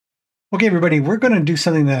Okay, everybody, we're going to do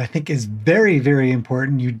something that I think is very, very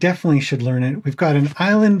important. You definitely should learn it. We've got an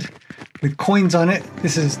island with coins on it.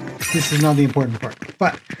 This is not the important part.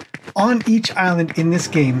 But on each island in this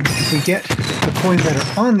game, if we get the coins that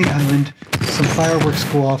are on the island, some fireworks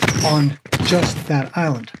go off on just that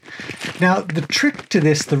island. Now, the trick to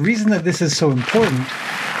this, the reason that this is so important,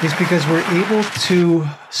 is because we're able to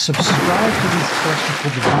subscribe to these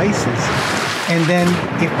collectible devices, and then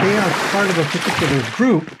if they are part of a particular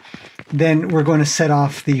group, then we're going to set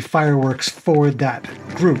off the fireworks for that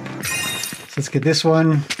group. So let's get this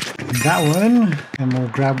one, that one, and we'll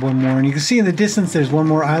grab one more. And you can see in the distance there's one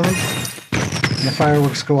more island, and the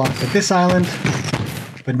fireworks go off at this island,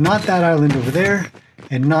 but not that island over there,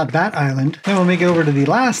 and not that island. Then we'll make it over to the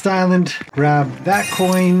last island, grab that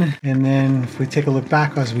coin, and then if we take a look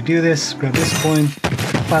back as we do this, grab this coin,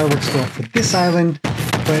 fireworks go off for this island,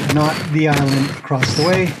 but not the island across the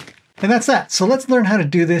way. And that's that. So let's learn how to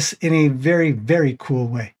do this in a very, very cool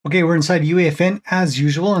way. Okay, we're inside UEFN as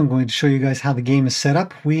usual. I'm going to show you guys how the game is set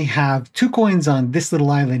up. We have 2 coins on this little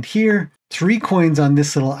island here, 3 coins on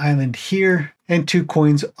this little island here, and 2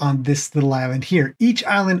 coins on this little island here. Each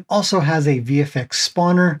island also has a VFX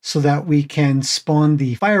spawner so that we can spawn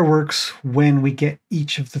the fireworks when we get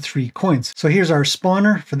each of the 3 coins. So here's our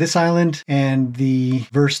spawner for this island, and the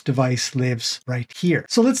verse device lives right here.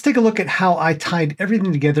 So let's take a look at how I tied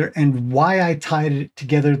everything together and why I tied it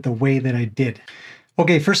together the way that I did.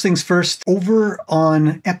 Okay, first things first, over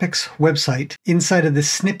on Epic's website, inside of the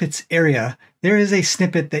snippets area, there is a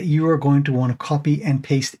snippet that you are going to want to copy and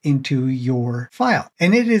paste into your file.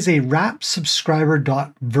 And it is a wrap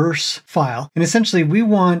subscriber.verse file. And essentially we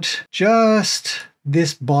want just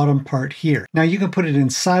this bottom part here. Now you can put it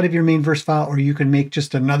inside of your main verse file, or you can make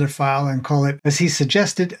just another file and call it, as he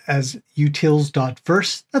suggested, as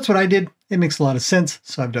utils.verse. That's what I did. It makes a lot of sense,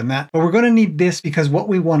 so I've done that. But we're going to need this because what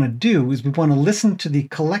we want to do is we want to listen to the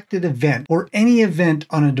collected event or any event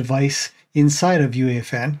on a device inside of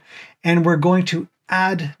UEFN, and we're going to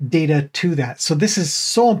add data to that. So this is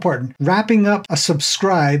so important. Wrapping up a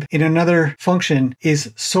subscribe in another function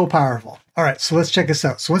is so powerful. All right, so let's check this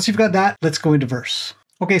out. So once you've got that, let's go into verse.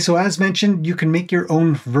 Okay, so as mentioned, you can make your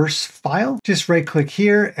own verse file. Just right click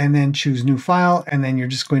here and then choose new file, and then you're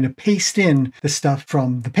just going to paste in the stuff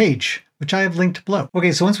from the page, which I have linked below.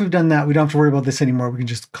 Okay, so once we've done that, we don't have to worry about this anymore. We can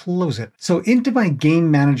just close it. So into my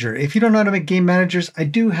game manager. If you don't know how to make game managers, I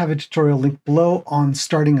do have a tutorial linked below on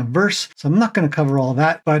starting a verse. So I'm not going to cover all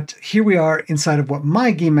that, but here we are inside of what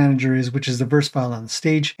my game manager is, which is the verse file on the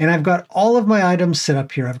stage. And I've got all of my items set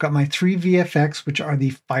up here. I've got my 3 VFX, which are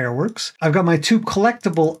the fireworks. I've got my 2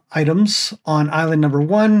 collectible items on island number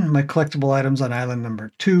 1, my collectible items on island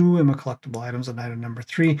number 2, and my collectible items on island number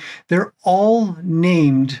 3. They're all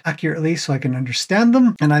named accurately so I can understand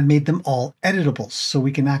them, and I've made them all editables so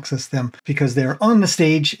we can access them because they're on the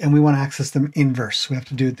stage and we want to access them in verse. We have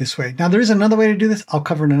to do it this way. Now there is another way to do this. I'll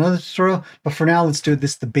cover in another tutorial, but for now let's do it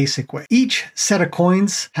the basic way. Each set of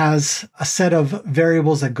coins has a set of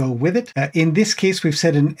variables that go with it. In this case, we've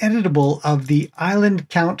set an editable of the island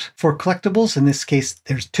count for collectibles. In this case,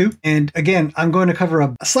 there's 2. And again, I'm going to cover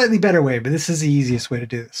a slightly better way, but this is the easiest way to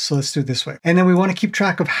do this. So let's do it this way. And then we want to keep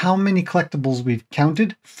track of how many collectibles we've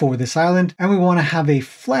counted for this island. And we want to have a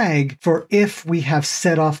flag for if we have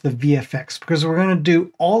set off the VFX, because we're going to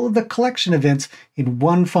do all of the collection events in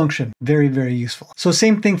one function. Very, very useful. So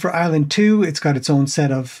same thing for island 2. It's got its own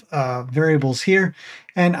set of variables here.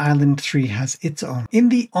 And island 3 has its own. In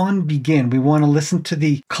the on begin, we want to listen to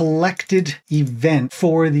the collected event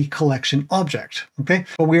for the collection object. Okay,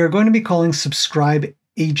 but we are going to be calling subscribe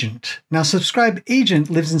agent. Now, subscribe agent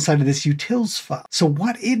lives inside of this utils file. So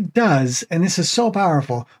what it does, and this is so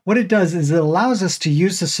powerful, what it does is it allows us to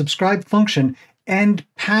use the subscribe function and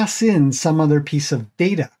pass in some other piece of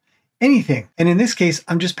data, anything. And in this case,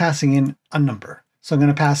 I'm just passing in a number. So I'm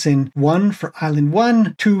going to pass in 1 for island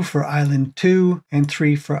 1, 2 for island 2, and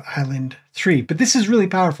 3 for island 3. But this is really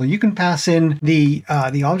powerful. You can pass in the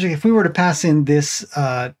object. If we were to pass in this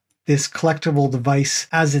this collectible device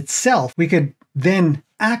as itself, we could then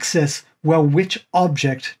access, well, which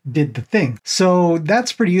object did the thing. So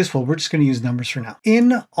that's pretty useful. We're just going to use numbers for now.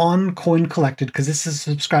 In on coin collected, because this is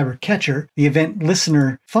a subscriber catcher, the event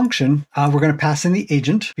listener function, we're going to pass in the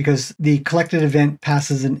agent because the collected event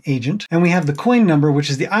passes an agent. And we have the coin number, which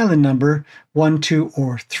is the island number, 1, 2,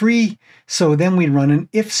 or 3. So then we run an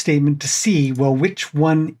if statement to see, well, which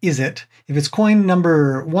one is it? If it's coin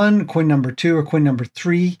number 1, coin number 2, or coin number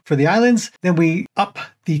 3 for the islands, then we up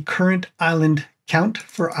the current island count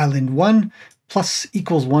for island 1 plus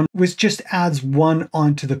equals 1, which just adds 1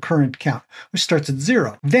 onto the current count, which starts at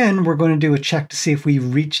 0. Then we're going to do a check to see if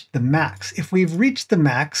we've reached the max. If we've reached the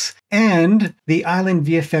max, and the island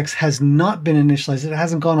VFX has not been initialized, it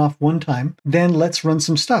hasn't gone off one time, then let's run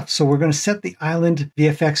some stuff. So we're going to set the island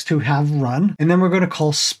VFX to have run, and then we're going to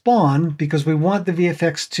call spawn because we want the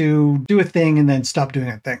VFX to do a thing and then stop doing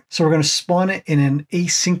a thing. So we're going to spawn it in an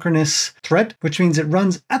asynchronous thread, which means it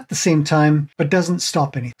runs at the same time but doesn't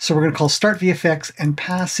stop any. So we're going to call start VFX and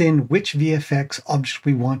pass in which VFX object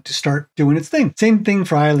we want to start doing its thing. Same thing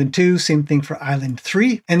for island 2, same thing for island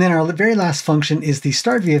 3. And then our very last function is the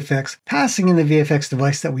start VFX, passing in the VFX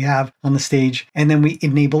device that we have on the stage, and then we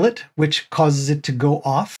enable it, which causes it to go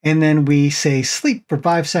off. And then we say sleep for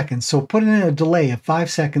 5 seconds. So put in a delay of 5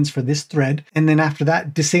 seconds for this thread, and then after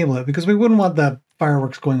that disable it because we wouldn't want the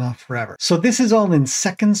fireworks going off forever. So this is all in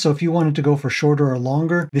seconds. So if you wanted to go for shorter or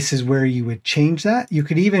longer, this is where you would change that. You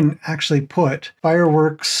could even actually put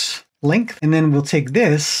fireworks length, and then we'll take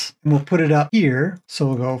this and we'll put it up here. So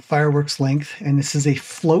we'll go fireworks length, and this is a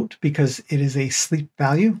float because it is a sleep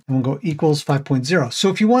value, and we'll go equals 5.0. So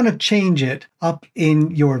if you want to change it up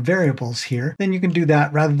in your variables here, then you can do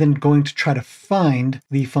that rather than going to try to find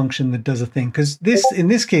the function that does a thing. Because in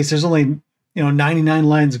this case, there's only 99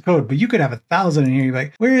 lines of code, but you could have 1,000 in here. You're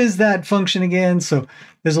like, where is that function again? So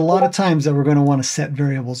there's a lot of times that we're going to want to set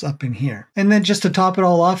variables up in here. And then just to top it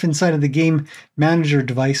all off, inside of the game manager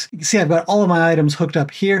device, you can see I've got all of my items hooked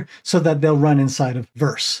up here so that they'll run inside of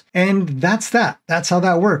Verse. And that's that. That's how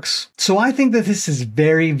that works. So I think that this is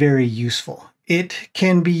very, very useful. It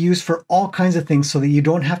can be used for all kinds of things so that you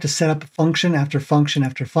don't have to set up function after function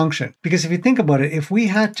after function. Because if you think about it, if we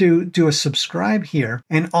had to do a subscribe here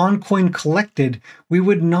and on coin collected, we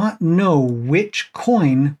would not know which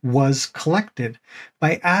coin was collected.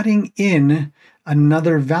 By adding in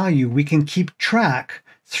another value, we can keep track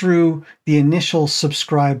through the initial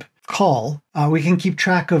subscribe call. We can keep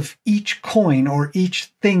track of each coin or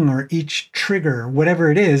each thing or each trigger, whatever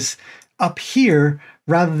it is, up here,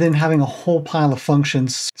 rather than having a whole pile of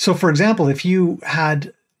functions. So for example, if you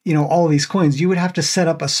had, all of these coins, you would have to set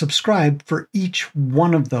up a subscribe for each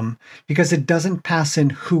one of them because it doesn't pass in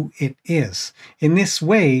who it is. In this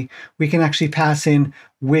way, we can actually pass in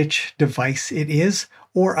which device it is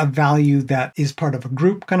or a value that is part of a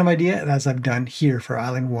group kind of idea, as I've done here for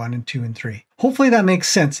Island 1 and 2 and 3. Hopefully that makes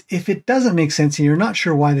sense. If it doesn't make sense and you're not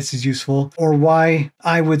sure why this is useful or why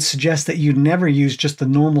I would suggest that you never use just the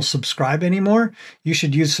normal subscribe anymore, you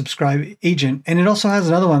should use subscribe agent. And it also has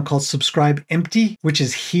another one called subscribe empty, which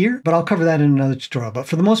is here, but I'll cover that in another tutorial. But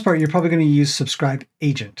for the most part, you're probably going to use subscribe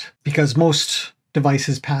agent because most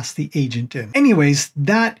devices pass the agent in. Anyways,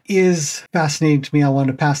 that is fascinating to me. I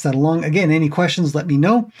wanted to pass that along. Again, any questions, let me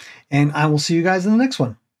know, and I will see you guys in the next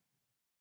one.